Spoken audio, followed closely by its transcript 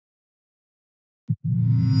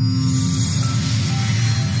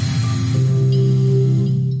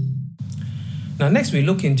Now next we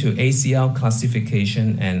look into ACL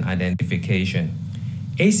classification and identification.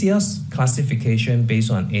 ACL's classification based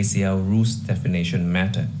on ACL rules definition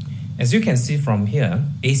method. As you can see from here,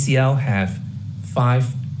 ACL have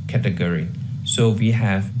 5 categories. So we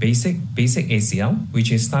have basic ACL,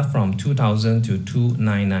 which is start from 2000 to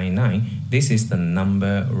 2999. This is the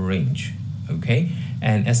number range, okay?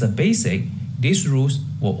 And as a basic, these rules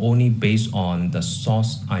were only based on the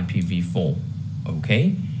source IPv4,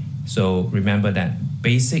 okay? So remember that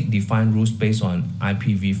basic defined rules based on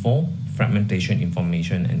IPv4, fragmentation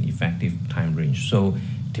information, and effective time range. So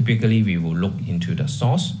typically we will look into the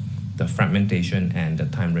source, the fragmentation, and the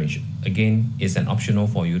time range. Again, it's an optional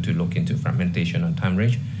for you to look into fragmentation and time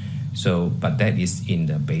range. So, but that is in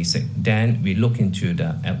the basic. Then we look into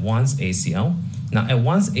the advanced ACL. Now,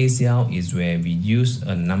 advanced ACL is where we use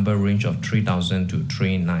a number range of 3000 to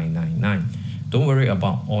 3999. Don't worry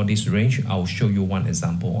about all this range. I'll show you one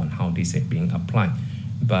example on how this is being applied.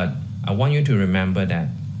 But I want you to remember that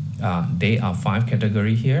there are 5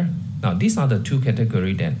 categories here. Now, these are the 2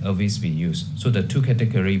 categories that always we use. So the 2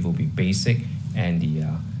 categories will be basic and the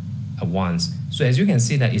advanced. So as you can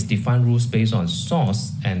see that it's defined rules based on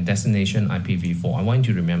source and destination IPv4. I want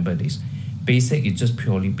you to remember this. Basic is just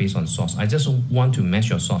purely based on source. I just want to match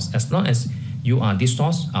your source. As long as you are this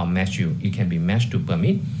source, I'll match you. It can be matched to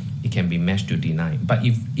permit. It can be matched to deny. But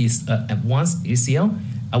if it's an advanced ACL,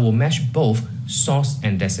 I will match both source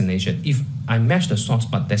and destination. If I match the source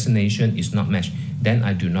but destination is not matched, then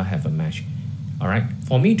I do not have a match. All right.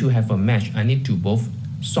 For me to have a match, I need to both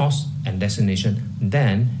source and destination.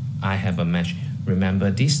 Then I have a match.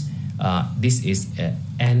 Remember this. This is an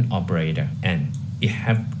AND operator, and it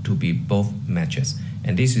have to be both matches.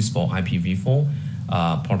 And this is for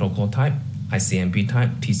IPv4 protocol type, ICMP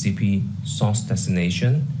type, TCP source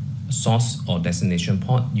destination, source or destination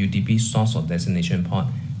port, UDP source or destination port,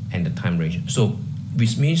 and the time range. So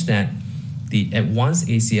which means that the advanced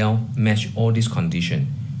ACL match all these conditions.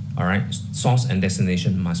 All right, source and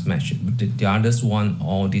destination must match. The others one,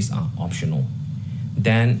 all these are optional.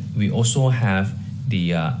 Then we also have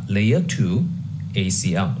the layer 2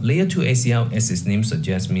 ACL. Layer 2 ACL, as its name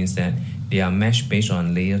suggests, means that they are matched based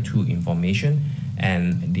on layer 2 information,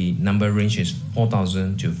 and the number range is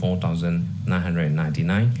 4000 to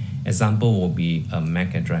 4999. Example will be a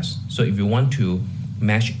MAC address. So if you want to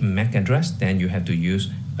match MAC address, then you have to use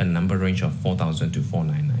a number range of 4000 to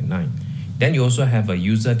 4999. Then you also have a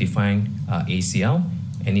user-defined ACL,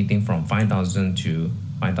 anything from 5000 to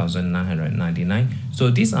 5999.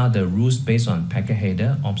 So these are the rules based on packet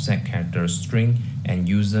header, offset character string, and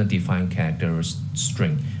user-defined character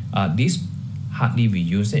string. This hardly we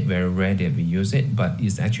use it, very rare that we use it, but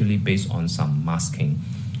it's actually based on some masking.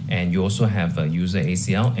 And you also have a user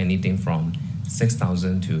ACL, anything from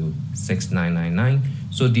 6000 to 6999.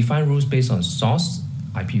 So define rules based on source,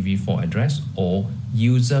 IPv4 address, or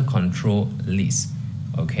user control list.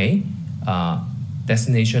 Okay,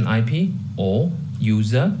 destination IP or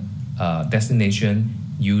user destination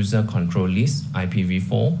user control list,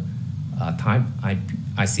 IPv4 type,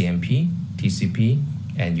 ICMP, TCP,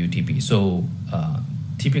 and UTP. So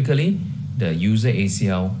typically the user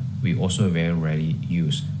ACL we also very rarely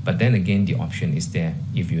use, but then again the option is there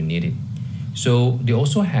if you need it. So they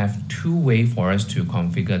also have 2 ways for us to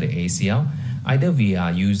configure the ACL. Either we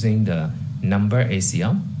are using the number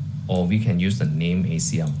ACL or we can use the name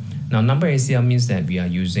ACL. Now number ACL means that we are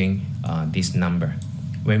using this number.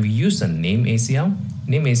 When we use the name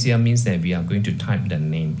ACL means that we are going to type the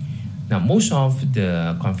name. Now most of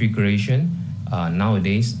the configuration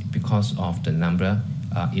nowadays, because of the number,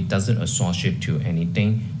 it doesn't associate to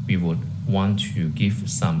anything. We would want to give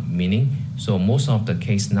some meaning. So most of the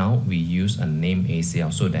case now we use a name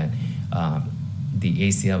ACL so that the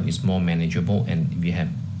ACL is more manageable and we have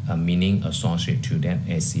a meaning associated to that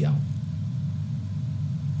ACL.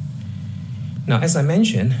 Now, as I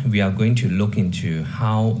mentioned, we are going to look into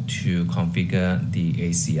how to configure the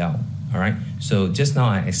ACL. All right. So just now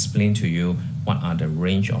I explained to you what are the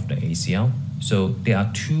range of the ACL. So there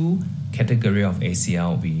are 2 categories of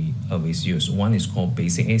ACL we always use. One is called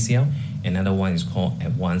basic ACL. Another one is called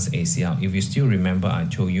advanced ACL. If you still remember, I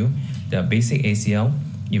told you the basic ACL,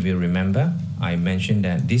 if you remember, I mentioned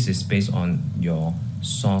that this is based on your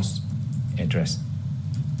source address.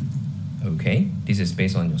 Okay, this is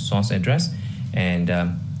based on your source address. And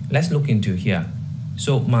let's look into here.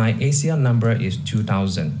 So my ACL number is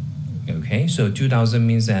 2000. Okay, so 2000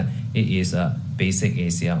 means that it is a basic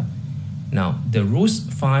ACL. Now the rules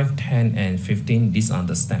 5, 10, and 15, these are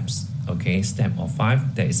the steps. Okay, step of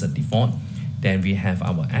 5, that is a default. Then we have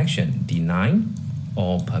our action, deny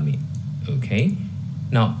or permit. Okay,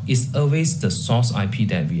 Now, it's always the source IP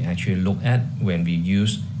that we actually look at when we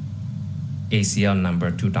use ACL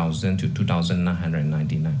number 2000 to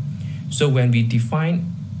 2999. So when we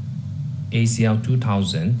define ACL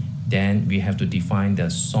 2000, then we have to define the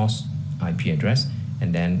source IP address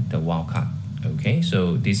and then the wildcard. Okay,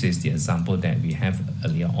 so this is the example that we have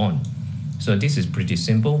earlier on. So this is pretty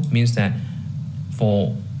simple, means that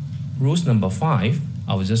for rules number 5,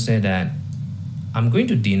 I will just say that I'm going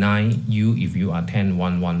to deny you if you are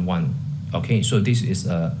 10111. Okay, so this is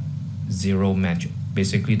a 0 match.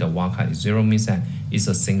 Basically, the wildcard is 0, means that it's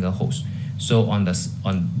a single host. So on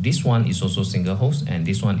this one is also single host, and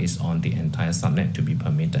this one is on the entire subnet to be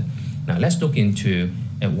permitted. Now let's look into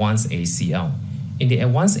advanced ACL. In the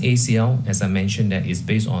advanced ACL, as I mentioned, that is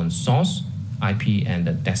based on source IP and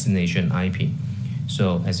the destination IP.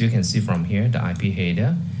 So as you can see from here, the IP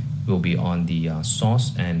header will be on the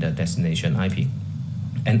source and the destination IP.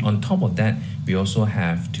 And on top of that, we also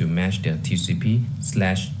have to match the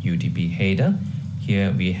TCP/UDP header.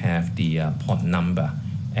 Here we have the port number,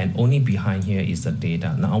 and only behind here is the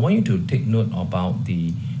data. Now I want you to take note about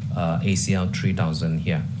the ACL 3000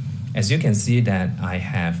 here. As you can see that I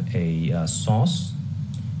have a source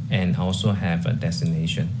and also have a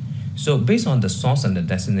destination. So based on the source and the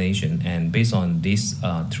destination, and based on this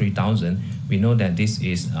 3000, we know that this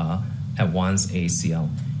is advanced ACL.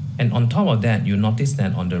 And on top of that, you notice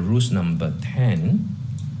that on the rules number 10,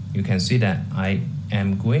 you can see that I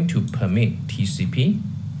am going to permit TCP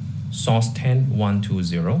source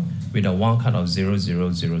 10.120 with a wildcard of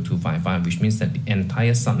 000255, which means that the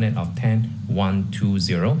entire subnet of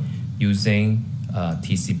 10.120 using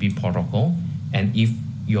TCP protocol. And if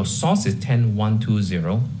your source is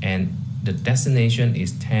 10.120 and the destination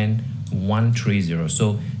is 10.130,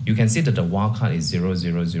 so you can see that the wildcard is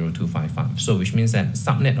 000255. So which means that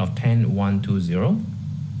subnet of 10.120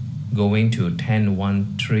 going to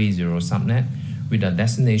 10.130 subnet with a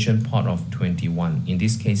destination port of 21. In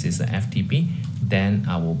this case, it's a FTP. Then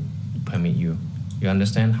I will permit you. You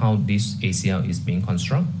understand how this ACL is being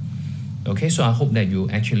constructed? Okay, so I hope that you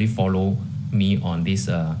actually follow me on this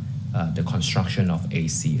the construction of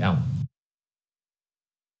ACL.